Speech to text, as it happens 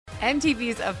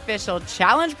MTV's official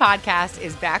Challenge podcast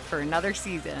is back for another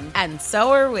season. And so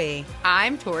are we.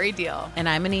 I'm Tori Deal. And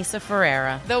I'm Anissa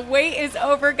Ferreira. The wait is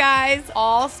over, guys.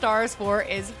 All Stars 4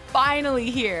 is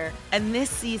finally here. And this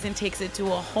season takes it to a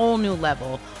whole new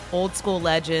level. Old school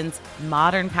legends,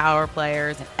 modern power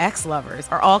players, and ex-lovers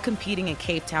are all competing in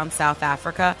Cape Town, South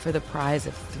Africa for the prize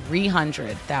of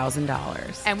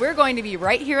 $300,000. And we're going to be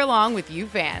right here along with you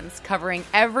fans, covering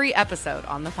every episode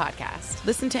on the podcast.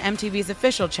 Listen to MTV's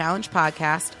official Challenge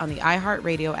podcast on the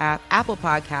iHeartRadio app, Apple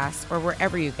Podcasts, or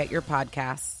wherever you get your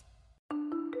podcasts.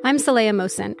 I'm Saleha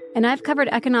Mohsen, and I've covered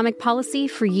economic policy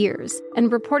for years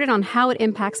and reported on how it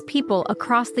impacts people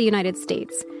across the United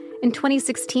States. In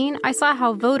 2016, I saw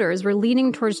how voters were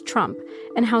leaning towards Trump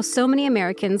and how so many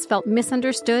Americans felt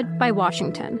misunderstood by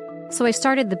Washington. So I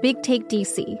started The Big Take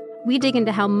DC. We dig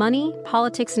into how money,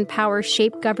 politics, and power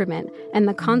shape government and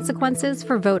the consequences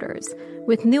for voters.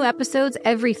 With new episodes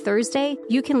every Thursday,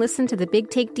 you can listen to The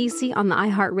Big Take DC on the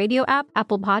iHeartRadio app,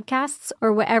 Apple Podcasts,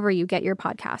 or wherever you get your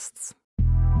podcasts.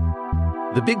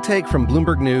 The Big Take from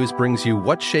Bloomberg News brings you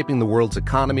what's shaping the world's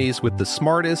economies with the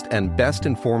smartest and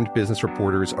best-informed business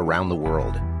reporters around the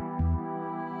world.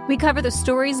 We cover the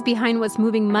stories behind what's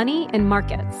moving money and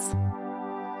markets,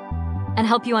 and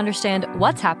help you understand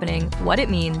what's happening, what it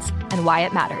means, and why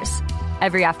it matters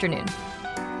every afternoon.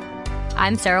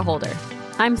 I'm Sarah Holder.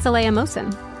 I'm Saleha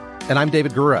Mohsen. And I'm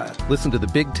David Gura. Listen to The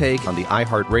Big Take on the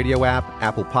iHeartRadio app,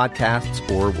 Apple Podcasts,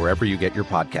 or wherever you get your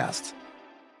podcasts.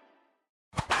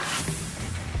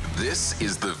 This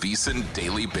is the VSiN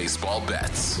Daily Baseball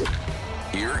Bets.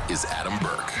 Here is Adam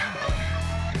Burke.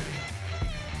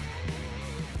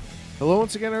 Hello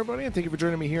once again, everybody, and thank you for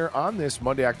joining me here on this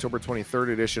Monday, October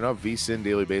 23rd edition of VSiN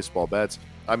Daily Baseball Bets.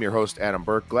 I'm your host, Adam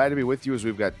Burke. Glad to be with you as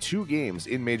we've got two games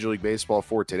in Major League Baseball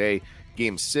for today.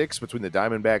 Game 6 between the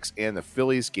Diamondbacks and the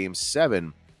Phillies. Game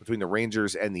 7 between the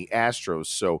Rangers and the Astros.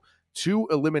 So 2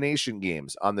 elimination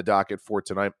games on the docket for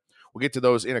tonight. We'll get to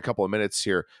those in a couple of minutes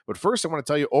here. But first, I want to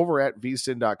tell you over at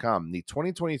vsin.com, the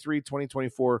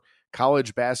 2023-2024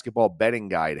 college basketball betting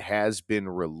guide has been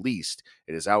released.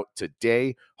 It is out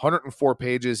today, 104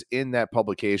 pages in that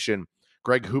publication.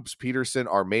 Greg Hoops Peterson,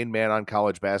 our main man on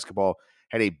college basketball,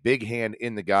 had a big hand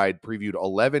in the guide, previewed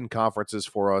 11 conferences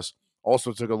for us.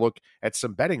 Also took a look at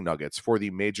some betting nuggets for the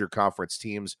major conference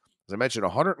teams. As I mentioned,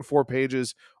 104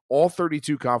 pages, all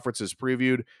 32 conferences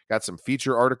previewed. Got some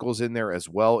feature articles in there as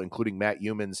well, including Matt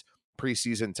Euman's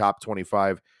preseason top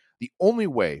 25. The only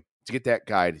way to get that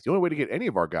guide, the only way to get any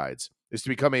of our guides, is to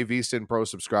become a VSiN Pro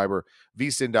subscriber,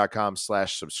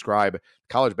 vsin.com/subscribe.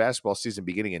 College basketball season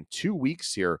beginning in 2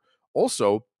 weeks here.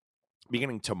 Also,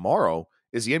 beginning tomorrow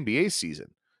is the NBA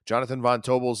season. Jonathan Von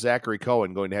Tobel, Zachary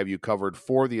Cohen going to have you covered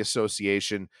for the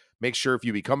association. Make sure if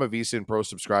you become a VSiN Pro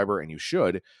subscriber, and you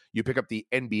should, you pick up the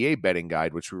NBA betting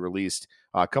guide, which we released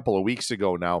a couple of weeks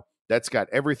ago now. That's got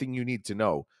everything you need to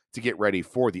know to get ready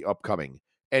for the upcoming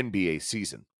NBA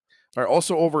season. All right,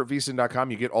 also over at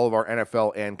vsin.com, you get all of our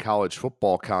NFL and college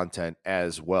football content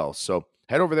as well. So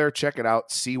head over there, check it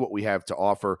out, see what we have to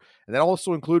offer. And that'll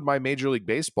also include my Major League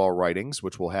Baseball writings,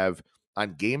 which we'll have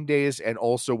on game days and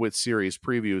also with series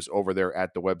previews over there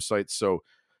at the website. So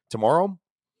tomorrow,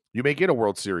 you may get a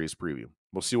World Series preview.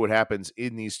 We'll see what happens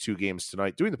in these two games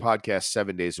tonight. Doing the podcast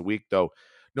 7 days a week, though,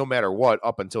 no matter what,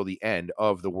 up until the end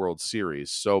of the World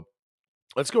Series. So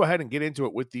let's go ahead and get into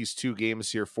it with these two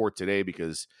games here for today,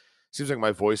 because it seems like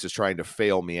my voice is trying to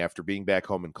fail me after being back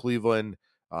home in Cleveland,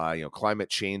 climate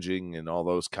changing and all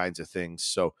those kinds of things.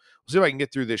 So we'll see if I can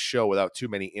get through this show without too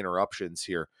many interruptions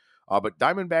here. But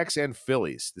Diamondbacks and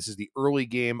Phillies, this is the early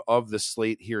game of the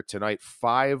slate here tonight,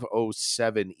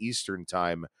 5:07 Eastern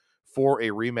time for a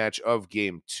rematch of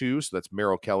Game 2. So that's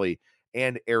Merrill Kelly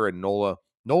and Aaron Nola.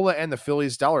 Nola and the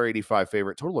Phillies, $1.85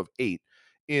 favorite, total of 8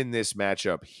 in this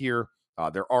matchup here.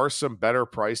 There are some better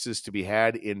prices to be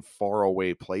had in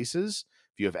faraway places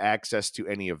if you have access to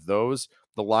any of those.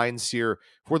 The lines here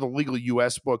for the legal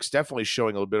U.S. books definitely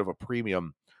showing a little bit of a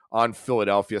premium on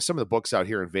Philadelphia. Some of the books out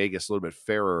here in Vegas a little bit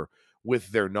fairer with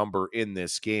their number in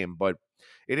this game, but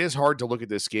it is hard to look at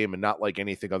this game and not like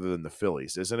anything other than the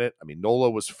Phillies, isn't it? I mean,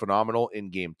 Nola was phenomenal in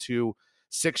Game 2,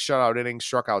 6 shutout innings,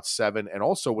 struck out 7, and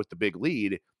also with the big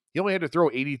lead, he only had to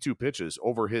throw 82 pitches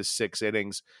over his 6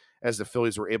 innings as the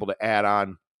Phillies were able to add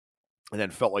on and then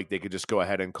felt like they could just go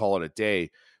ahead and call it a day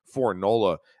for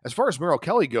Nola. As far as Merrill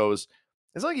Kelly goes,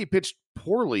 it's not like he pitched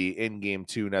poorly in Game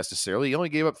 2 necessarily. He only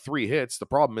gave up 3 hits. The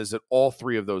problem is that all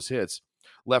 3 of those hits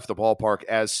left the ballpark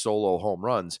as solo home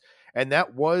runs. And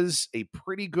that was a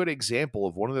pretty good example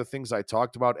of one of the things I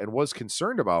talked about and was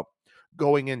concerned about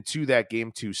going into that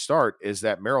Game 2 start, is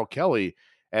that Merrill Kelly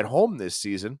at home this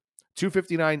season,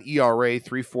 .259 ERA,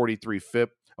 .343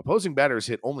 FIP. Opposing batters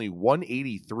hit only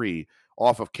 .183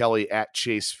 off of Kelly at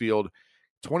Chase Field.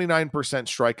 29%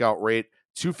 strikeout rate,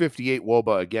 .258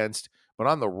 WOBA against. But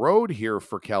on the road here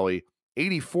for Kelly,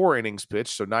 84 innings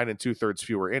pitched, so 9 2/3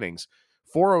 fewer innings.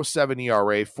 .407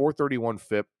 ERA, .431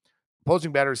 FIP.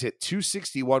 Opposing batters hit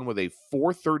 .261 with a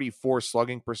 .434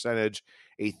 slugging percentage,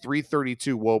 a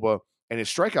 .332 WOBA, and his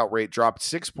strikeout rate dropped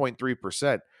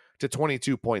 6.3% to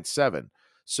 22.7.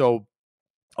 So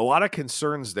a lot of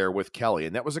concerns there with Kelly,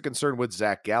 and that was a concern with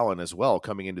Zach Gallen as well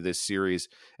coming into this series.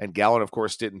 And Gallen, of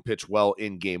course, didn't pitch well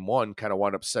in game one, kind of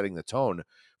wound up setting the tone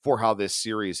for how this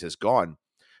series has gone.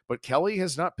 But Kelly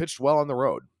has not pitched well on the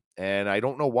road, and I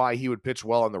don't know why he would pitch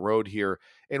well on the road here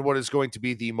in what is going to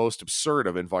be the most absurd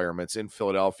of environments in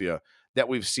Philadelphia that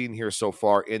we've seen here so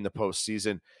far in the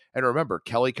postseason. And remember,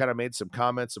 Kelly kind of made some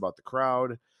comments about the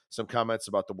crowd, some comments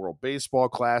about the World Baseball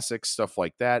Classic, stuff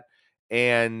like that.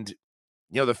 And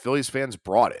the Phillies fans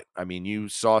brought it. I mean, you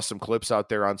saw some clips out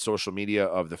there on social media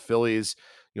of the Phillies,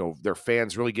 their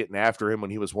fans really getting after him when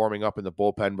he was warming up in the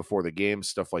bullpen before the game,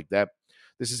 stuff like that.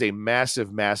 This is a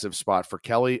massive, massive spot for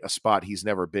Kelly, a spot he's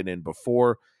never been in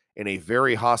before, in a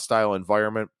very hostile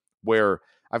environment where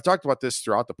I've talked about this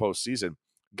throughout the postseason.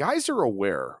 Guys are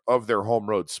aware of their home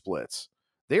road splits.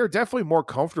 They are definitely more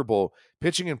comfortable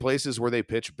pitching in places where they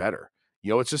pitch better.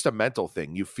 It's just a mental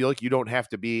thing. You feel like you don't have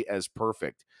to be as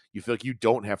perfect. You feel like you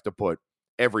don't have to put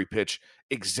every pitch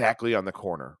exactly on the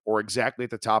corner or exactly at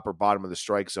the top or bottom of the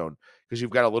strike zone because you've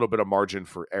got a little bit of margin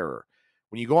for error.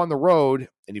 When you go on the road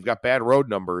and you've got bad road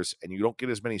numbers and you don't get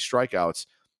as many strikeouts,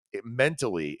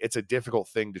 mentally, it's a difficult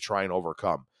thing to try and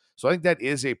overcome. So I think that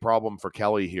is a problem for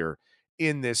Kelly here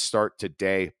in this start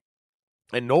today.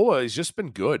 And Nola has just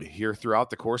been good here throughout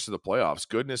the course of the playoffs.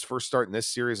 Good in his first start in this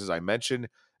series, as I mentioned.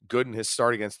 Good in his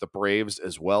start against the Braves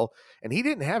as well. And he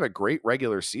didn't have a great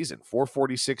regular season.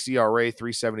 .446 ERA,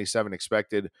 .377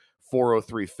 expected,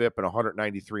 .403 FIP, and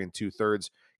 193 2/3.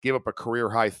 Gave up a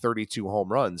career-high 32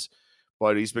 home runs.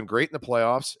 But he's been great in the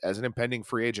playoffs as an impending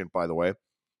free agent, by the way.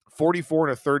 44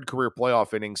 1/3 career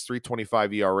playoff innings,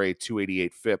 .325 ERA,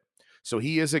 .288 FIP. So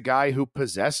he is a guy who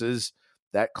possesses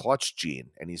that clutch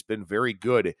gene, and he's been very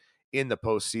good in the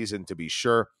postseason, to be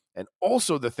sure. And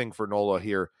also the thing for Nola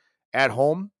here, at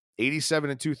home,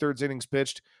 87 2/3 innings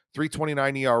pitched,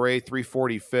 .329 ERA,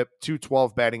 .340 FIP,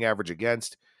 .212 batting average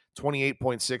against,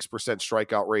 28.6%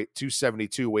 strikeout rate,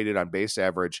 .272 weighted on base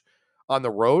average. On the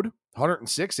road,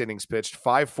 106 innings pitched,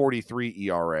 .543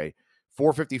 ERA,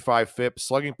 .455 FIP,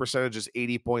 slugging percentage is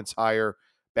 80 points higher,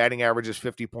 batting average is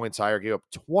 50 points higher, gave up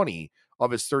 20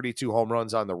 of his 32 home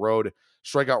runs on the road,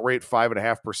 strikeout rate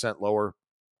 5.5% lower.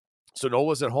 So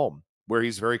Nola's at home, where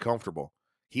he's very comfortable.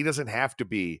 He doesn't have to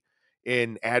be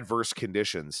in adverse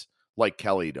conditions like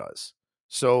Kelly does.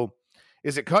 So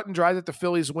is it cut and dry that the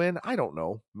Phillies win? I don't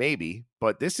know. Maybe.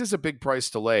 But this is a big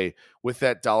price to lay with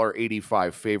that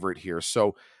 $1.85 favorite here.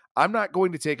 So I'm not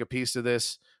going to take a piece of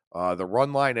this. The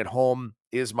run line at home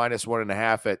is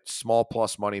 -1.5 at small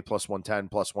plus money, +110,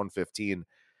 +115.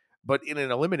 But in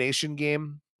an elimination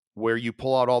game where you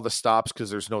pull out all the stops because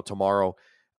there's no tomorrow,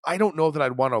 I don't know that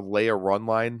I'd want to lay a run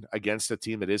line against a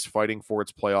team that is fighting for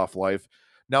its playoff life.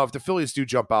 Now, if the Phillies do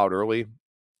jump out early,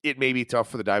 it may be tough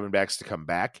for the Diamondbacks to come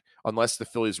back unless the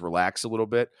Phillies relax a little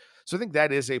bit. So I think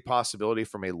that is a possibility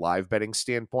from a live betting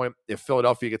standpoint. If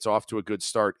Philadelphia gets off to a good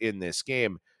start in this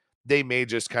game, they may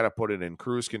just kind of put it in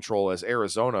cruise control, as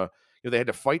Arizona, they had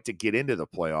to fight to get into the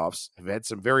playoffs, have had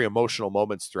some very emotional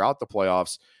moments throughout the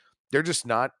playoffs. They're just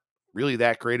not really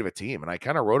that great of a team. And I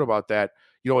kind of wrote about that,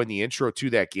 in the intro to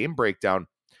that game breakdown.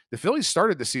 The Phillies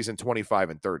started the season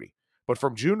 25-30, but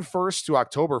from June 1st to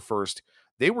October 1st,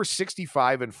 they were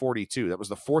 65-42. That was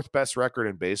the fourth best record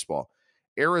in baseball.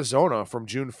 Arizona from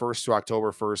June 1st to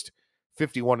October 1st,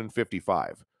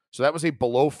 51-55. So that was a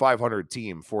below 500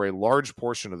 team for a large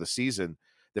portion of the season.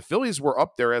 The Phillies were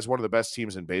up there as one of the best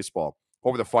teams in baseball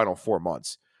over the final 4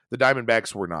 months. The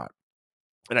Diamondbacks were not.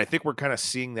 And I think we're kind of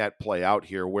seeing that play out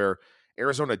here, where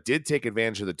Arizona did take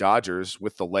advantage of the Dodgers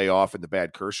with the layoff and the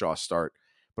bad Kershaw start.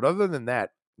 But other than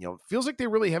that, it feels like they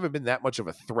really haven't been that much of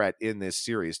a threat in this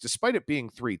series. Despite it being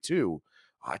 3-2,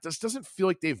 it just doesn't feel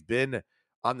like they've been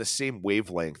on the same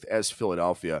wavelength as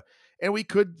Philadelphia. And we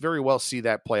could very well see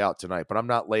that play out tonight, but I'm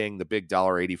not laying the big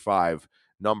 $1.85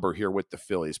 number here with the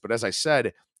Phillies. But as I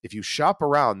said, if you shop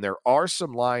around, there are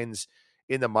some lines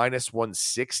in the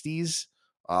 -160s,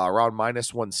 around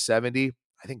 -170.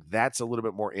 I think that's a little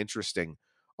bit more interesting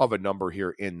of a number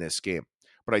here in this game.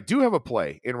 But I do have a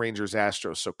play in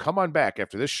Rangers-Astros, so come on back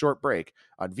after this short break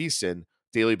on VSiN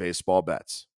Daily Baseball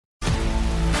Bets.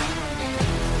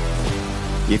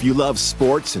 If you love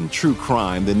sports and true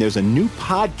crime, then there's a new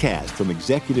podcast from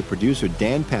executive producer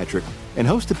Dan Patrick and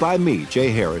hosted by me, Jay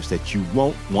Harris, that you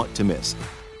won't want to miss.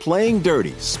 Playing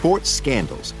Dirty: Sports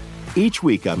Scandals. Each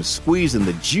week, I'm squeezing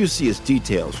the juiciest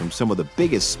details from some of the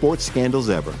biggest sports scandals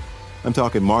ever. I'm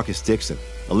talking Marcus Dixon,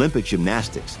 Olympic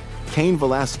gymnastics, Cain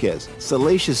Velasquez,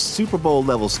 salacious Super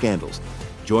Bowl-level scandals.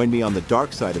 Join me on the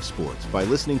dark side of sports by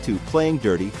listening to Playing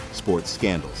Dirty: Sports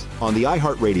Scandals on the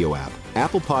iHeartRadio app,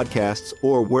 Apple Podcasts,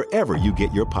 or wherever you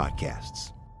get your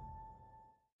podcasts.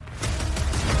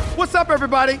 What's up,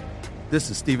 everybody? This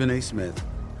is Stephen A. Smith.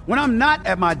 When I'm not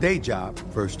at my day job,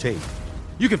 First Take,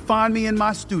 you can find me in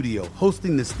my studio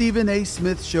hosting the Stephen A.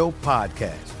 Smith Show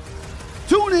podcast.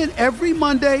 Tune in every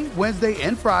Monday, Wednesday,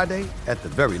 and Friday, at the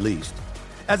very least,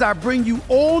 as I bring you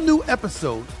all new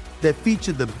episodes that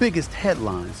feature the biggest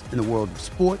headlines in the world of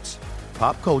sports,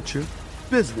 pop culture,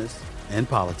 business, and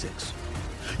politics.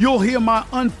 You'll hear my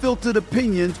unfiltered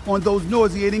opinions on those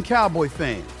nauseating Cowboy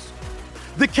fans,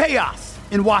 the chaos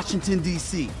in Washington,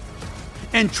 D.C.,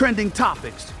 and trending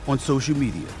topics on social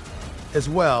media, as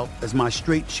well as my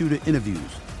straight-shooter interviews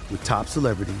with top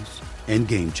celebrities and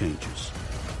game changers.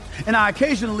 And I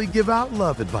occasionally give out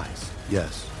love advice.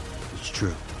 Yes, it's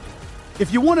true.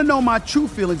 If you want to know my true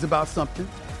feelings about something,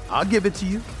 I'll give it to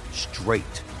you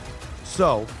straight.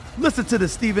 So, listen to the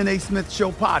Stephen A. Smith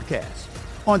Show podcast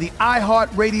on the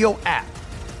iHeartRadio app,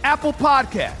 Apple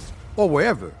Podcasts, or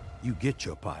wherever you get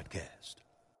your podcast.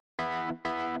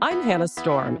 I'm Hannah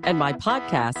Storm, and my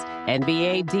podcast,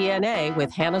 NBA DNA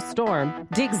with Hannah Storm,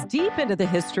 digs deep into the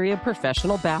history of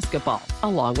professional basketball,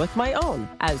 along with my own,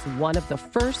 as one of the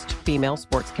first female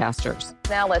sportscasters.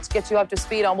 Now let's get you up to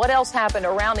speed on what else happened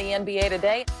around the NBA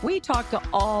today. We talked to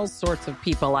all sorts of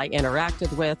people I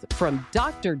interacted with, from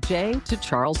Dr. J to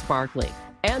Charles Barkley,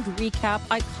 and recap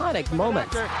iconic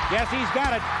moments. Yes, he's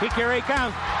got it. Here he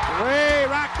comes. Way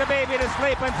rock the baby to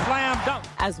sleep and slam dunk.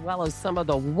 As well as some of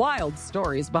the wild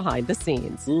stories behind the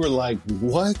scenes. We were like,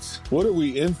 what? What are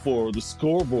we in for? The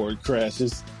scoreboard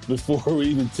crashes before we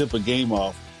even tip a game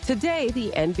off. Today, the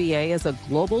NBA is a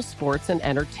global sports and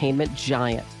entertainment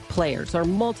giant. Players are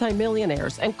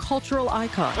multimillionaires and cultural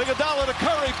icons. Iguodala to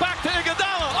Curry, back to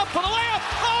Iguodala, up for the layup.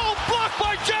 Oh, blocked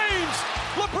by James.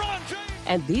 LeBron James.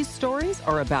 And these stories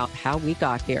are about how we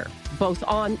got here, both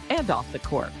on and off the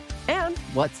court. And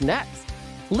what's next?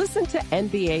 Listen to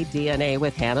NBA DNA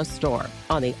with Hannah Storm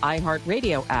on the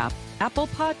iHeartRadio app, Apple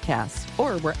Podcasts,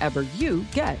 or wherever you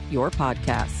get your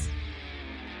podcasts.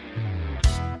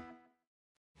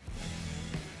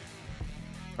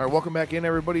 All right, welcome back in,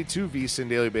 everybody, to VSiN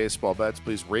Daily Baseball Bets.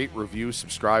 Please rate, review,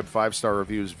 subscribe, 5-star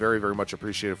reviews. Very, very much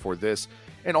appreciated for this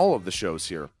and all of the shows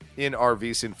here in our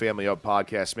VSiN Family Up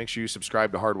podcast. Make sure you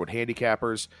subscribe to Hardwood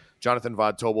Handicappers, Jonathan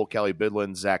Von Tobel, Kelly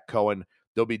Bidlin, Zach Cohen.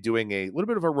 They'll be doing a little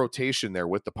bit of a rotation there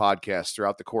with the podcast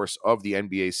throughout the course of the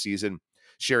NBA season,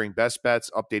 sharing best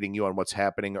bets, updating you on what's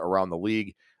happening around the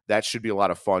league. That should be a lot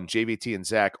of fun. JVT and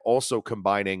Zach also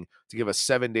combining to give us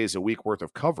 7 days a week worth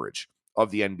of coverage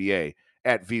of the NBA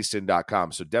at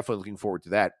vsin.com. So definitely looking forward to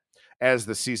that as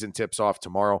the season tips off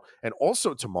tomorrow. And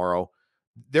also tomorrow,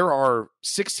 there are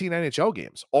 16 NHL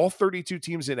games, all 32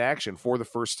 teams in action for the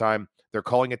first time. They're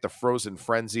calling it the Frozen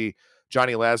Frenzy.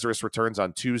 Johnny Lazarus returns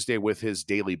on Tuesday with his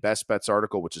daily best bets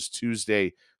article, which is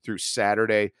Tuesday through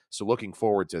Saturday. So looking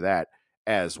forward to that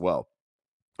as well.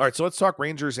 All right, so let's talk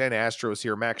Rangers and Astros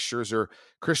here. Max Scherzer,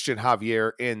 Christian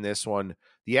Javier in this one.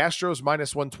 The Astros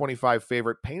minus 125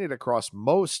 favorite, painted across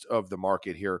most of the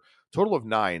market here. Total of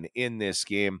 9 in this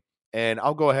game. And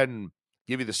I'll go ahead and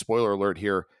give you the spoiler alert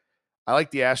here. I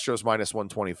like the Astros minus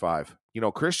 125. You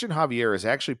know, Christian Javier has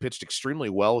actually pitched extremely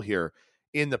well here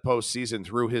in the postseason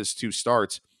through his 2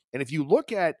 starts. And if you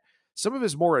look at some of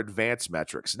his more advanced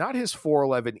metrics, not his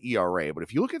 4.11 ERA, but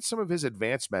if you look at some of his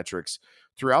advanced metrics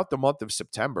throughout the month of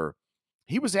September,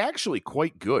 he was actually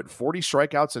quite good. 40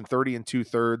 strikeouts and 30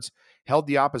 2/3, held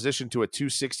the opposition to a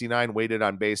 269 weighted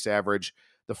on base average.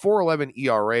 The 4.11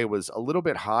 ERA was a little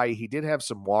bit high. He did have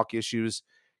some walk issues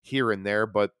here and there,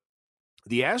 but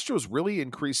the Astros really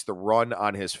increased the run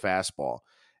on his fastball.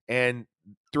 And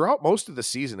throughout most of the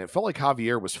season, it felt like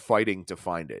Javier was fighting to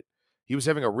find it. He was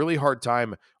having a really hard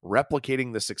time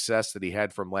replicating the success that he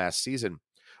had from last season.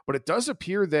 But it does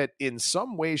appear that in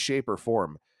some way, shape, or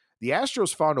form, the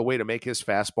Astros found a way to make his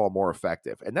fastball more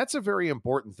effective. And that's a very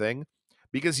important thing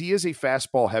because he is a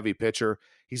fastball-heavy pitcher.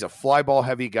 He's a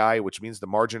fly-ball-heavy guy, which means the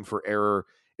margin for error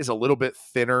is a little bit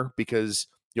thinner because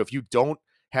if you don't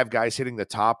have guys hitting the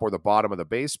top or the bottom of the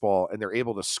baseball and they're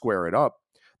able to square it up,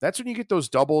 that's when you get those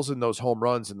doubles and those home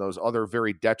runs and those other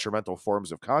very detrimental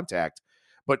forms of contact.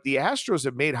 But the Astros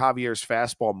have made Javier's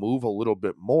fastball move a little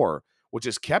bit more, which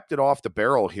has kept it off the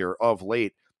barrel here of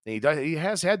late. And he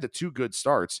has had the 2 good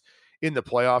starts in the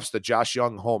playoffs. The Josh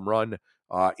Young home run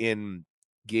in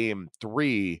game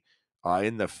 3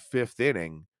 in the 5th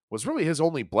inning was really his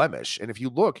only blemish. And if you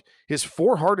look, his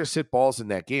 4 hardest hit balls in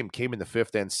that game came in the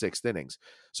 5th and 6th innings.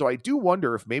 So I do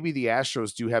wonder if maybe the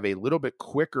Astros do have a little bit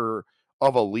quicker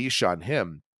of a leash on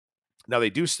him. Now, they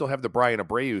do still have the Brian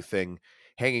Abreu thing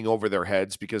hanging over their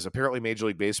heads because apparently Major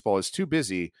League Baseball is too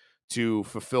busy to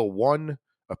fulfill one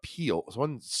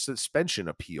suspension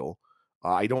appeal.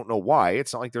 I don't know why.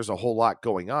 It's not like there's a whole lot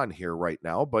going on here right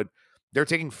now, but they're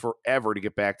taking forever to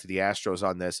get back to the Astros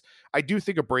on this. I do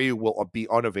think Abreu will be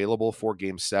unavailable for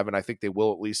Game 7. I think they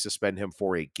will at least suspend him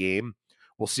for a game.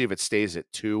 We'll see if it stays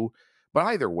at 2. But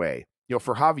either way,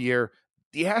 for Javier,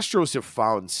 the Astros have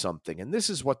found something, and this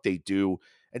is what they do,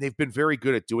 and they've been very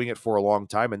good at doing it for a long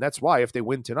time, and that's why if they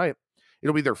win tonight,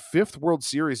 it'll be their 5th World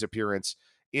Series appearance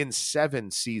in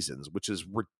 7 seasons, which is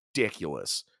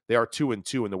ridiculous. They are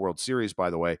 2-2 in the World Series, by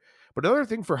the way. But another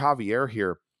thing for Javier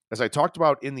here, as I talked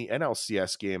about in the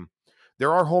NLCS game,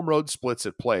 there are home road splits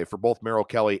at play for both Merrill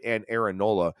Kelly and Aaron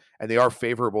Nola, and they are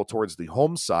favorable towards the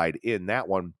home side in that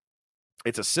one.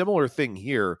 It's a similar thing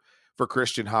here for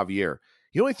Christian Javier.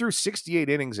 He only threw 68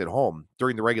 innings at home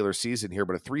during the regular season here,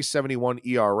 but a 3.71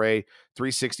 ERA,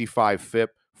 3.65 FIP,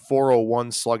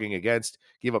 4.01 slugging against,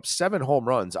 gave up 7 home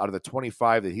runs out of the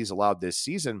 25 that he's allowed this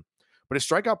season. But his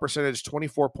strikeout percentage,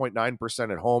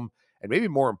 24.9% at home, and maybe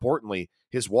more importantly,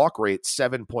 his walk rate,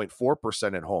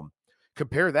 7.4% at home.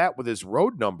 Compare that with his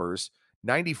road numbers,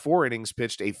 94 innings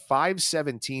pitched, a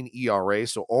 5.17 ERA,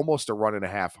 so almost a run and a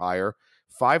half higher.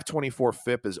 5.24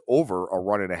 FIP is over a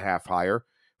run and a half higher.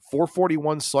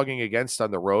 4.41 slugging against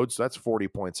on the road, so that's 40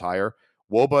 points higher.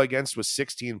 WOBA against was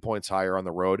 16 points higher on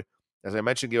the road. As I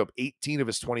mentioned, gave up 18 of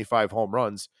his 25 home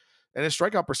runs, and his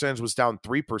strikeout percentage was down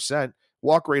 3%,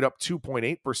 walk rate up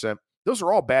 2.8%. Those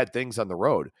are all bad things on the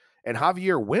road. And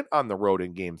Javier went on the road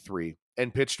in Game 3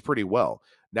 and pitched pretty well.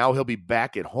 Now he'll be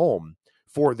back at home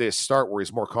for this start where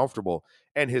he's more comfortable,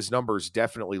 and his numbers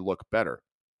definitely look better.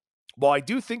 While I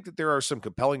do think that there are some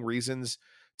compelling reasons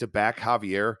to back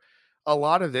Javier, a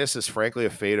lot of this is frankly a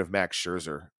fate of Max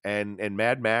Scherzer. And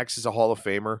Mad Max is a Hall of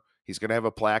Famer. He's going to have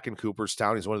a plaque in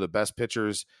Cooperstown. He's one of the best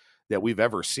pitchers that we've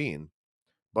ever seen.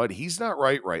 But he's not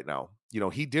right now.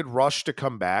 He did rush to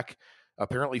come back.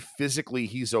 Apparently, physically,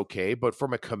 he's okay. But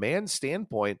from a command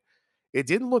standpoint, it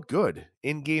didn't look good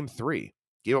in Game 3.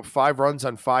 Gave up 5 runs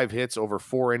on 5 hits over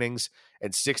 4 innings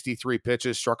and 63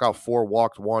 pitches. Struck out 4,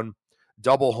 walked 1.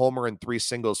 Double homer and 3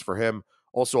 singles for him.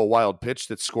 Also a wild pitch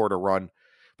that scored a run.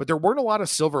 But there weren't a lot of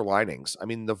silver linings. I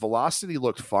mean, the velocity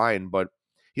looked fine, but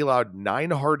he allowed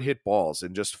 9 hard hit balls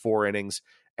in just 4 innings.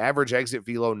 Average exit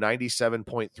velo,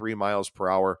 97.3 miles per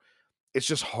hour. It's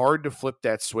just hard to flip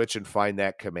that switch and find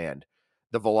that command.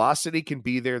 The velocity can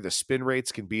be there, the spin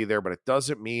rates can be there, but it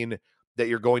doesn't mean that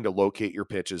you're going to locate your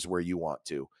pitches where you want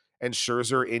to. And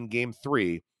Scherzer in Game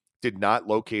 3 did not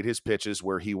locate his pitches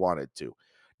where he wanted to.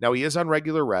 Now, he is on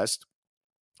regular rest,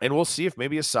 and we'll see if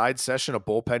maybe a side session, a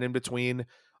bullpen in between,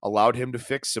 allowed him to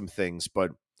fix some things,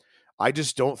 but I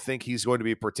just don't think he's going to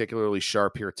be particularly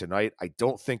sharp here tonight. I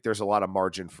don't think there's a lot of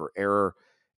margin for error.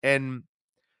 And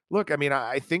look, I mean,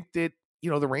 I think that,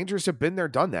 the Rangers have been there,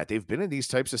 done that. They've been in these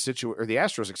types of situations, or the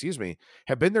Astros,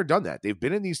 have been there, done that. They've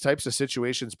been in these types of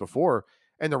situations before,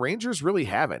 and the Rangers really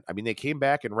haven't. I mean, they came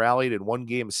back and rallied and won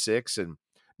Game 6, and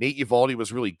Nate Eovaldi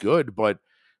was really good, but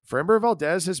Framber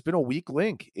Valdez has been a weak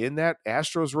link in that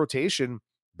Astros rotation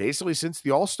basically since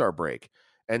the All-Star break.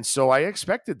 And so I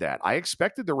expected that. I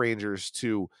expected the Rangers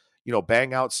to,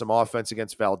 bang out some offense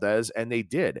against Valdez, and they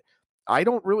did. I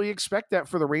don't really expect that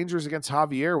for the Rangers against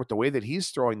Javier with the way that he's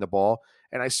throwing the ball,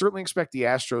 and I certainly expect the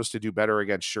Astros to do better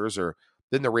against Scherzer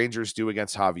than the Rangers do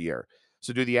against Javier.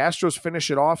 So do the Astros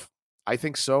finish it off? I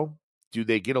think so. Do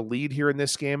they get a lead here in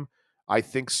this game? I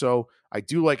think so. I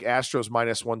do like Astros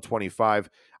minus 125.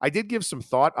 I did give some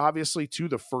thought, obviously, to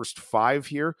the first 5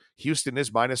 here. Houston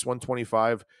is minus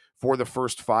 125 for the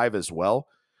first 5 as well.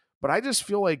 But I just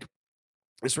feel like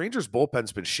this Rangers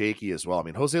bullpen's been shaky as well. I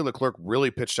mean, Jose Leclerc really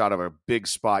pitched out of a big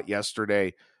spot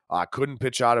yesterday. Couldn't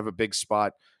pitch out of a big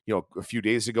spot, a few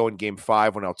days ago in Game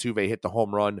 5 when Altuve hit the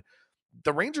home run.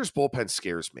 The Rangers bullpen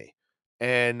scares me.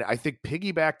 And I think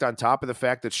piggybacked on top of the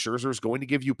fact that Scherzer is going to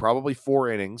give you probably 4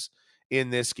 innings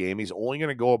in this game. He's only going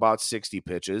to go about 60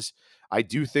 pitches. I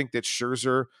do think that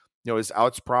Scherzer, his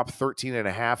outs prop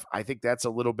 13.5. I think that's a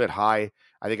little bit high.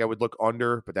 I think I would look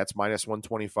under, but that's minus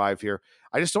 125 here.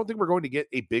 I just don't think we're going to get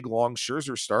a big, long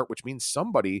Scherzer start, which means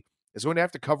somebody is going to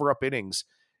have to cover up innings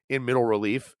in middle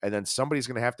relief, and then somebody's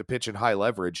going to have to pitch in high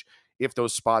leverage if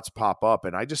those spots pop up.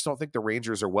 And I just don't think the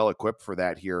Rangers are well equipped for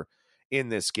that here in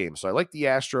this game. So I like the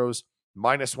Astros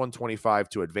minus 125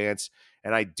 to advance.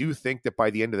 And I do think that by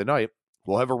the end of the night,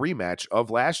 we'll have a rematch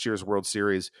of last year's World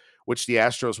Series, which the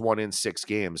Astros won in 6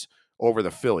 games over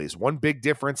the Phillies. One big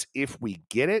difference, if we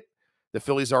get it, the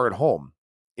Phillies are at home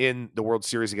in the World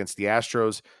Series against the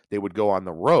Astros. They would go on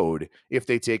the road if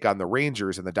they take on the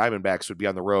Rangers, and the Diamondbacks would be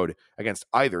on the road against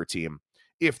either team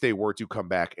if they were to come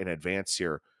back and advance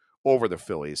here over the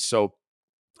Phillies. So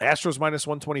Astros minus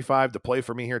 125 to play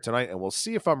for me here tonight, and we'll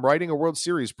see if I'm writing a World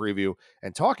Series preview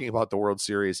and talking about the World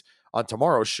Series on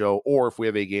tomorrow's show, or if we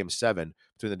have a Game 7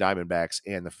 between the Diamondbacks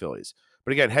and the Phillies.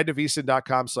 But again, head to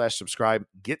vsin.com/subscribe,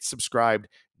 get subscribed,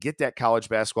 get that college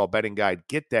basketball betting guide,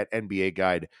 get that NBA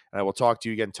guide, and I will talk to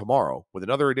you again tomorrow with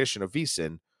another edition of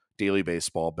VSiN Daily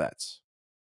Baseball Bets.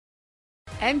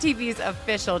 MTV's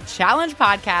official Challenge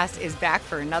podcast is back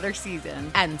for another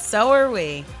season. And so are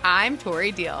we. I'm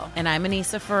Tori Deal. And I'm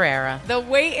Anissa Ferreira. The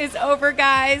wait is over,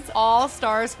 guys. All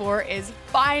Stars 4 is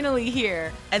finally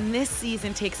here. And this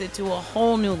season takes it to a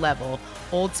whole new level.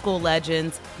 Old school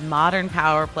legends, modern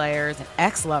power players, and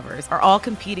ex-lovers are all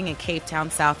competing in Cape Town,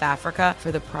 South Africa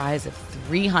for the prize of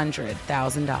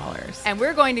 $300,000. And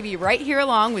we're going to be right here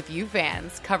along with you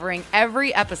fans, covering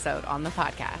every episode on the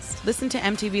podcast. Listen to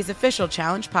MTV's official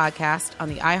Challenge podcast on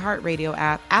the iHeartRadio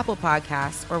app, Apple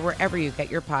Podcasts, or wherever you get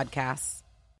your podcasts.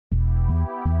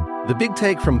 The Big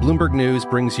Take from Bloomberg News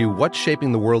brings you what's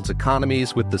shaping the world's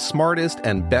economies with the smartest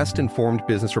and best-informed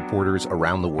business reporters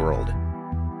around the world.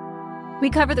 We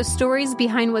cover the stories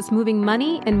behind what's moving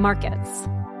money and markets,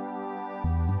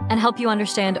 and help you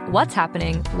understand what's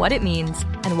happening, what it means,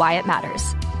 and why it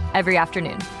matters every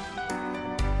afternoon.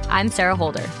 I'm Sarah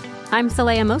Holder. I'm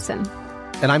Saleha Mohsin.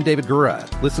 And I'm David Gura.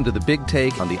 Listen to The Big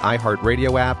Take on the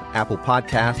iHeartRadio app, Apple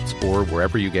Podcasts, or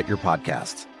wherever you get your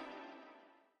podcasts.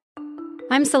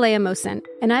 I'm Saleha Mohsin,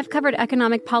 and I've covered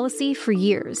economic policy for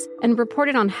years and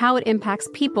reported on how it impacts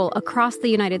people across the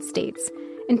United States.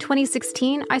 In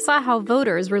 2016, I saw how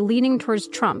voters were leaning towards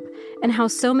Trump and how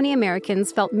so many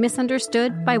Americans felt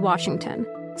misunderstood by Washington.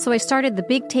 So I started The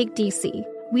Big Take DC.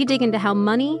 We dig into how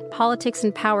money, politics,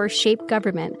 and power shape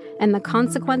government and the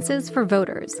consequences for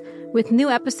voters. With new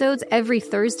episodes every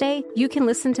Thursday, you can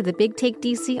listen to The Big Take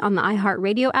DC on the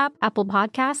iHeartRadio app, Apple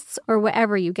Podcasts, or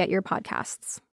wherever you get your podcasts.